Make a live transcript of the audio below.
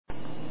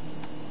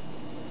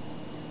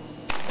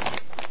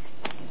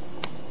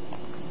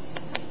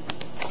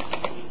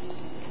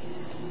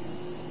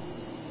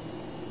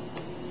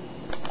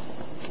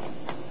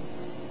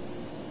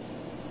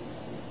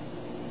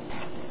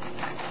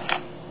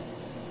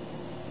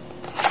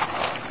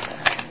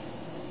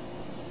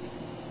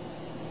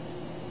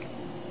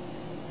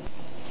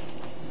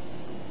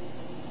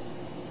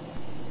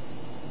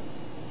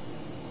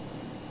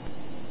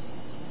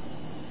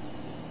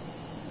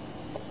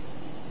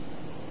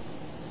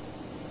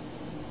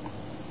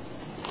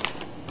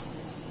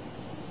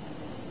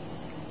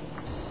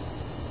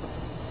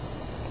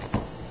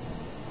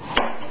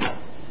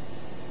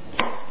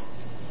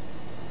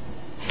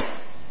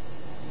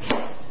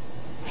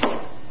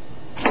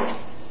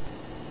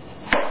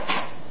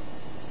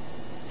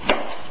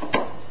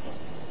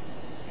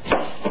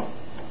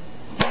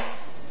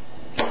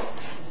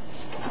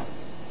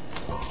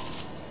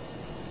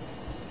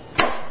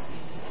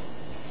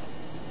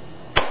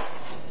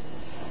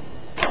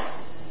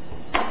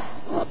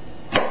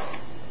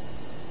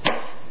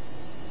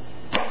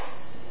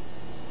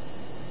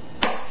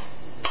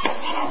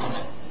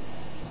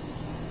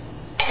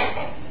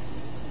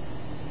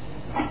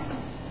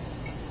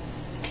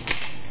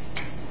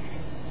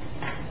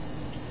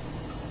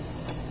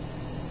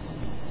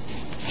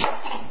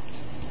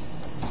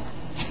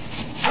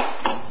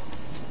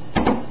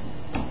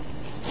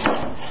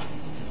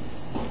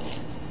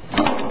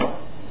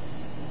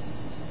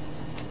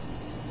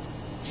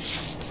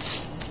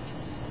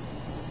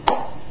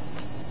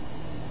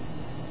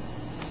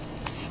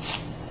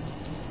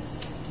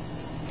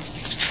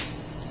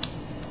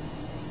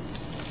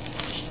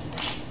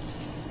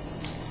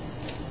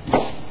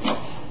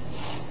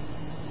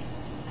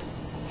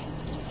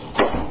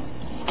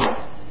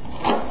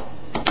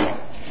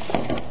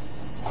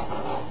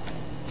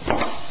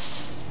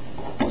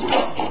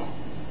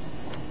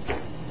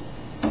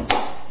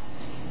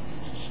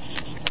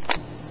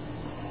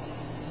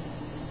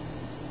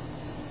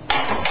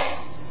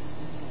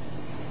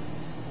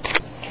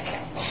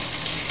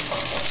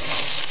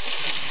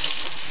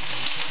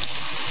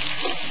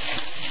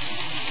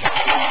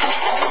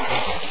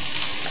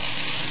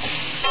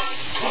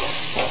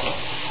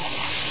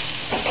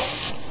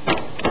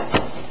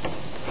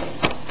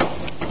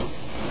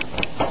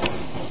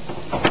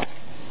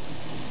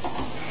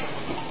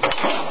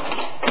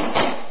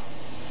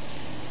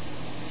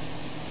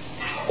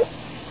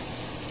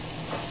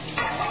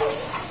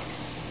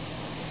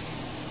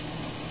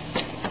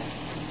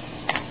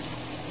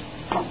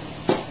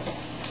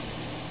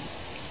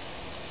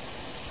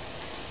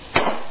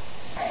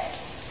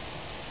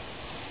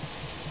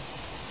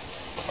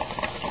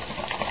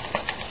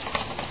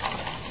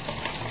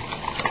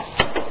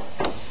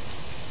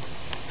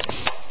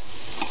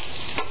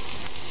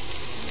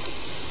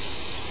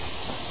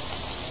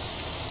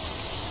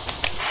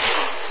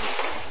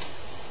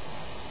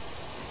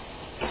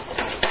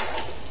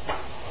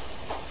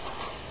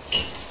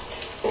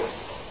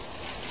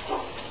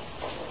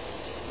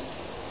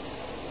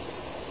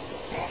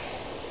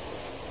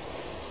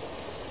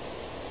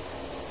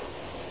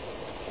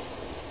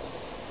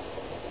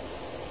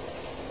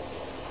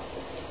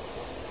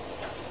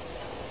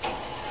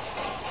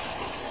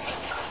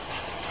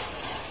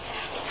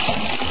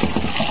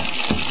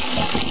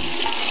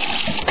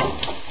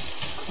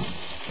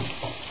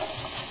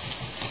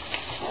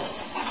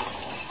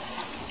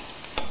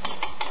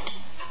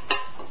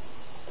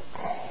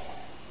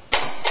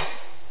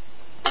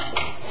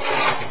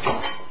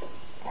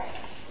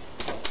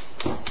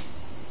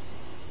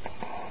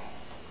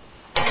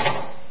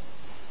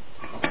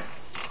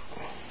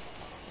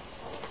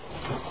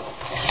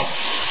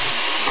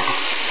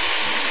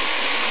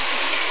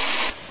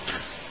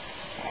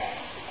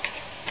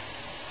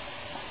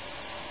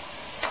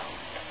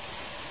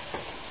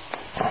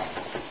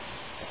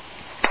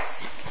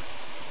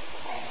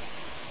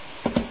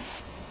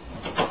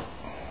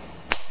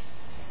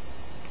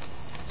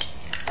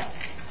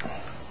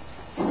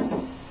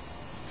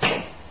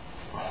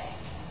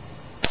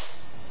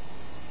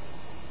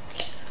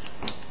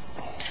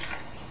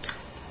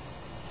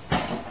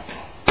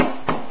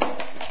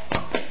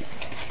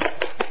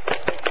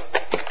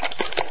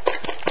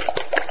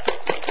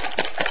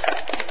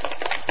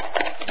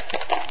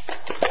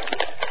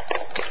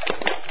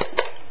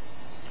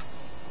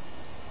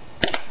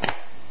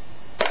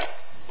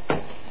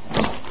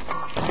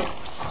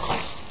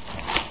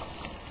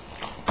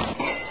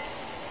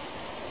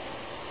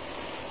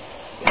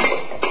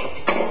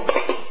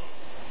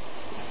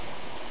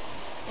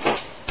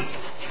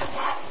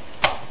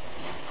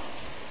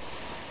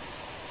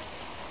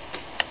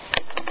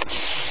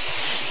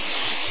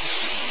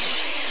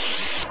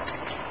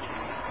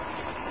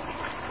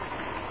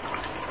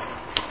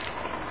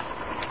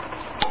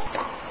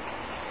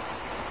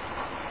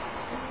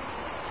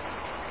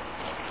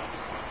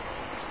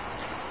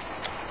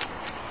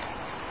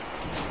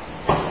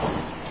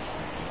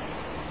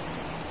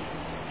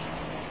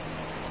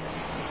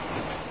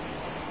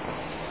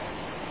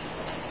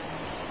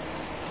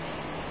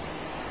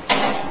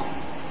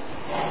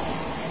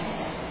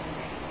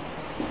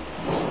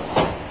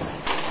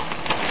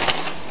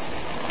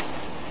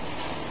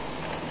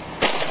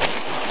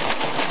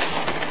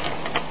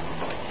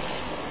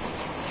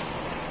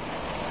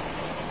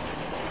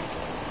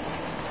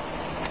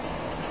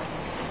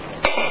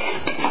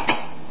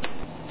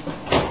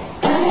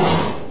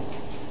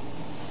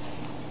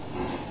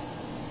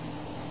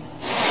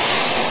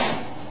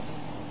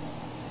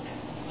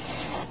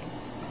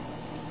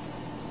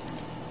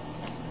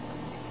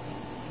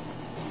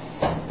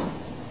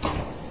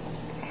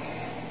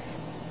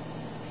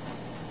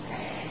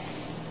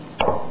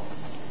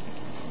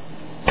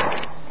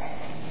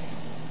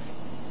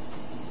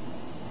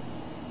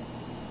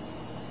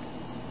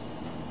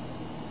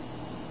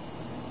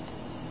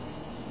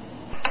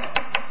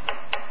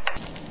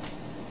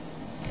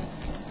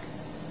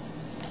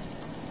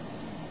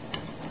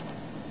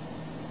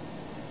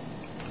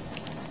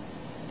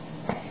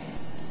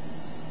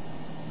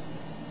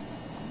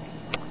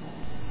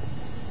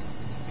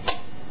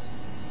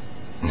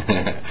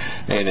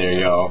Hey there,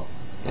 y'all.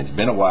 It's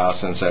been a while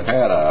since I've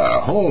had a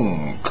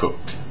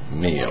home-cooked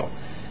meal.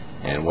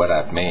 And what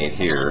I've made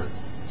here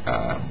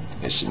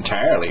is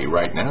entirely,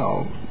 right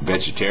now,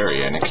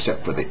 vegetarian,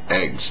 except for the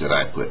eggs that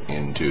I put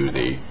into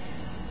the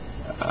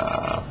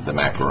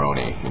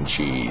macaroni and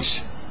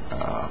cheese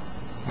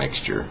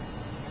mixture.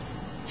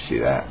 See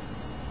that?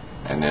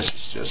 And this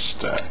is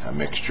just a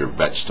mixture of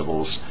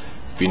vegetables.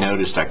 If you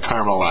noticed, I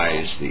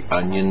caramelized the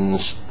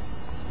onions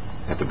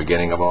at the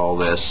beginning of all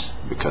this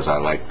because I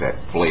like that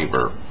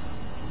flavor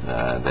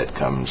that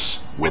comes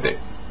with it.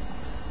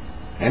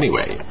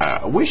 Anyway,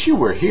 I wish you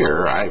were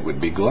here. I would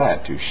be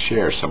glad to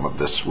share some of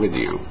this with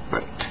you,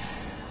 but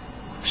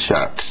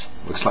shucks,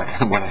 looks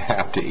like I'm going to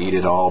have to eat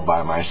it all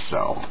by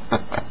myself.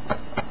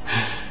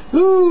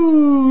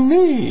 Ooh,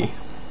 me.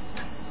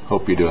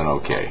 Hope you're doing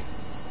okay.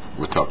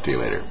 We'll talk to you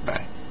later.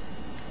 Bye.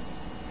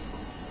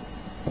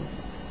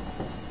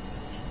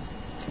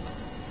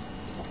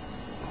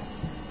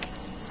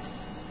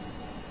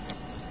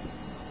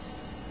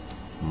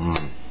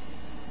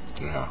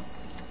 Yeah.